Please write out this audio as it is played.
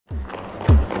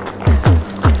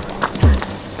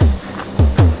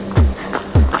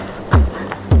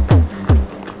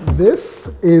This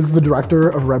is the director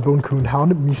of Redbone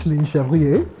Coonhound, Micheline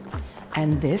Chevrier.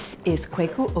 And this is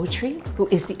Kwaku, who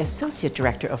is the associate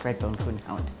director of Redbone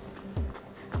Coonhound.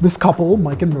 This couple,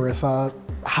 Mike and Marissa,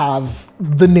 have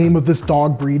the name of this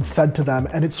dog breed said to them,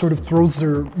 and it sort of throws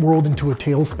their world into a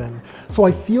tailspin. So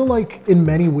I feel like in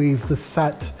many ways the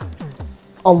set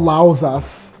allows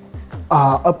us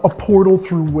a portal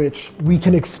through which we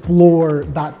can explore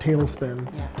that tailspin.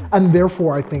 Yeah. And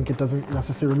therefore I think it doesn't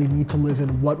necessarily need to live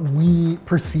in what we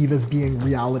perceive as being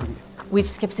reality. We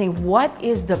just kept saying, what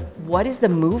is the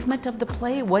movement of the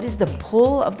play? What is the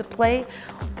pull of the play?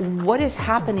 What is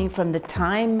happening from the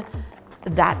time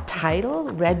that title,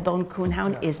 Redbone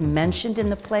Coonhound, is mentioned in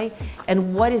the play,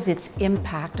 and what is its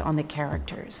impact on the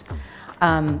characters?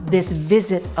 This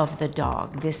visit of the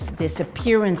dog, this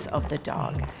appearance of the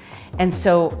dog. And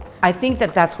so I think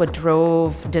that that's what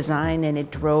drove design, and it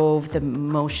drove the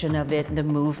motion of it, the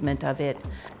movement of it.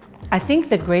 I think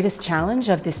the greatest challenge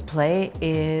of this play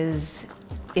is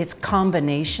its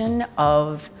combination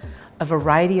of a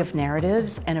variety of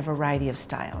narratives and a variety of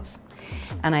styles.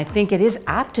 And I think it is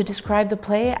apt to describe the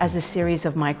play as a series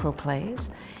of micro-plays,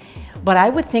 but I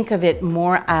would think of it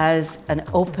more as an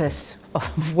opus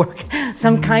of work,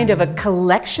 some kind of a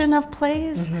collection of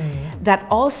plays that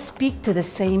all speak to the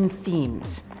same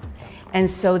themes.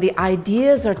 And so the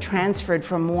ideas are transferred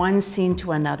from one scene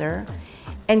to another,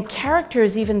 and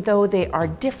characters, even though they are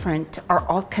different, are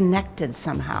all connected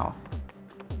somehow.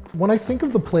 When I think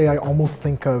of the play, I almost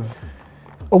think of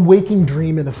a waking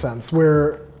dream in a sense,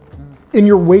 where in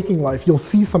your waking life, you'll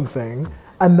see something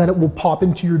and then it will pop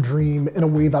into your dream in a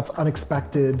way that's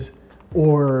unexpected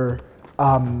or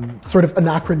sort of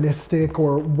anachronistic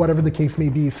or whatever the case may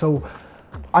be. So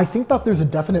I think that there's a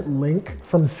definite link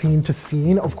from scene to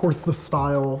scene. Of course, the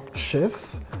style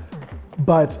shifts,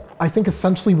 but I think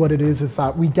essentially what it is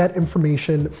that we get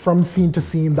information from scene to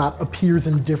scene that appears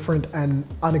in different and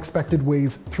unexpected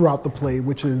ways throughout the play,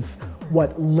 which is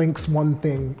what links one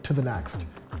thing to the next.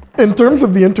 In terms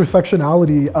of the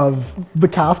intersectionality of the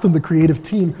cast and the creative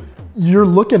team, you're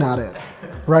looking at it,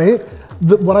 right?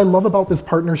 What I love about this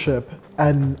partnership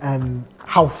and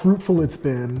how fruitful it's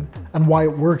been and why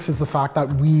it works is the fact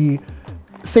that we,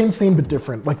 same but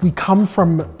different. Like, we come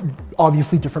from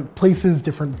obviously different places,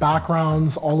 different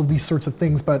backgrounds, all of these sorts of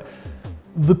things, but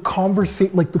the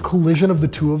conversation, like the collision of the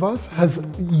two of us has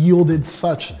yielded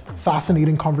such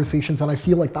fascinating conversations, and I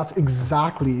feel like that's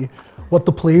exactly what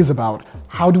the play is about.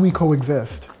 How do we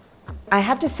coexist? I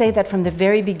have to say that from the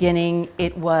very beginning,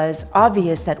 it was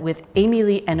obvious that with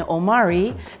Lavoie and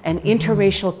Omari, an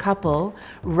interracial couple,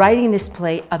 writing this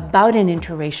play about an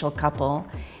interracial couple,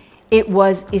 it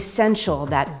was essential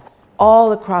that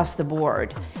all across the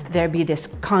board, there be this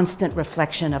constant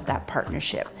reflection of that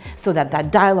partnership. So that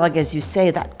that dialogue, as you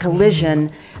say, that collision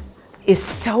is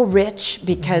so rich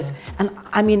because, and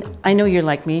I mean, I know you're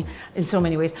like me in so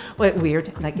many ways. Well,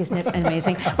 weird, like, isn't it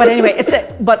amazing? But anyway,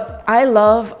 but I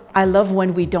love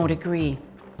when we don't agree.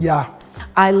 Yeah.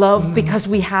 I love because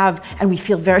we have, and we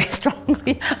feel very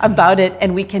strongly about it,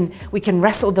 and we can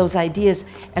wrestle those ideas.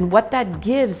 And what that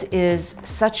gives is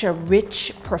such a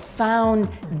rich, profound,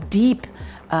 deep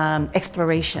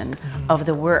exploration of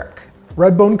the work.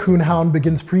 Redbone Coonhound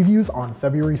begins previews on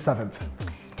February 7th.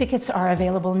 Tickets are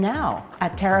available now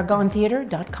at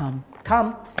tarragontheatre.com.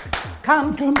 Come. Come.